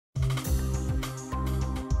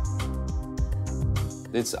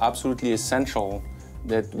It's absolutely essential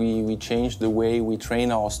that we change the way we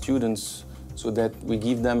train our students so that we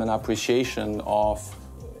give them an appreciation of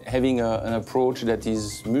having an approach that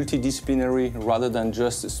is multidisciplinary rather than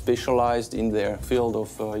just specialized in their field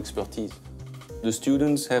of expertise. The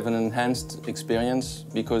students have an enhanced experience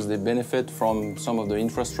because they benefit from some of the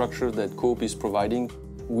infrastructure that COPE is providing.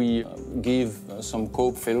 We give some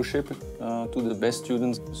COPE fellowship to the best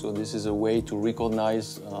students, so this is a way to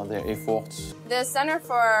recognize their efforts. The Center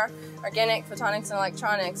for Organic Photonics and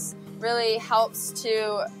Electronics really helps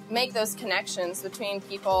to make those connections between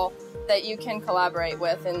people that you can collaborate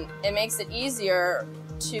with, and it makes it easier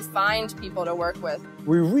to find people to work with.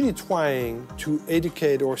 We're really trying to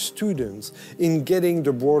educate our students in getting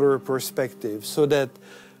the broader perspective so that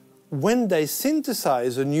when they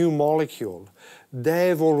synthesize a new molecule, they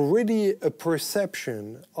have already a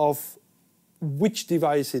perception of which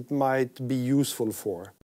device it might be useful for.